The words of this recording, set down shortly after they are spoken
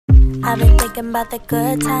I've been thinking about the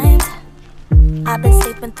good times. I've been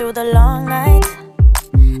sleeping through the long nights.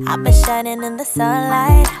 I've been shining in the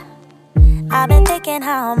sunlight. I've been thinking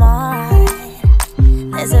how I'm alright.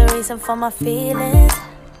 There's a reason for my feelings.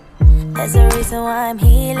 There's a reason why I'm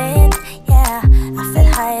healing. Yeah, I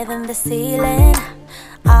feel higher than the ceiling,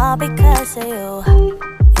 all because of you.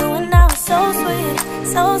 You and I were so sweet,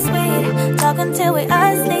 so sweet. Talking till we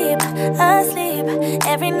asleep, asleep.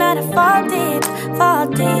 Every night I fall deep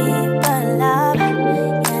but love,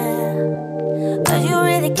 yeah. Cause you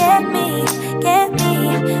really get me,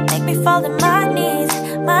 make me fall to my knees,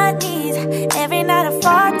 my knees. Every night I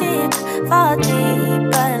fall deep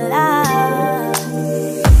but love,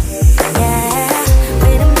 yeah.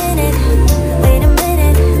 Wait a minute,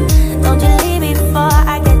 don't you leave before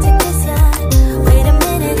I get to kiss ya. Wait a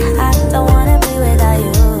minute, I don't wanna be without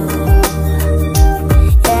you.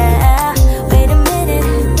 Yeah, wait a minute,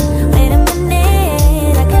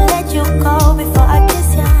 I can let you go before I kiss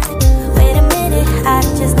ya. Wait a minute, I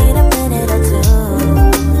just need a minute or two.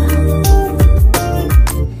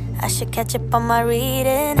 I should catch up on my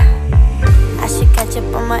reading, I should catch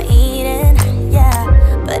up on my eating, yeah.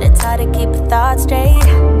 But it's hard to keep your thoughts straight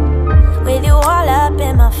with you all up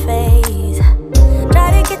in my face.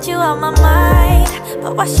 Try to get you out my mind,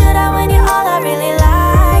 but why should I when you're all I really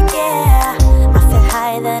like, yeah. I feel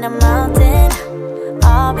higher than a mountain,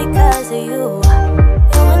 all because of you.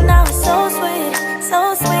 You and I were so sweet,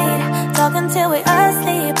 so sweet. Talking till we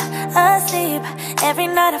asleep, asleep. Every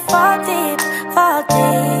night I fall deep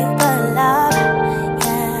but love,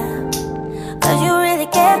 yeah. Cause you really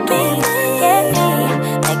get me,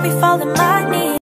 make me fall in my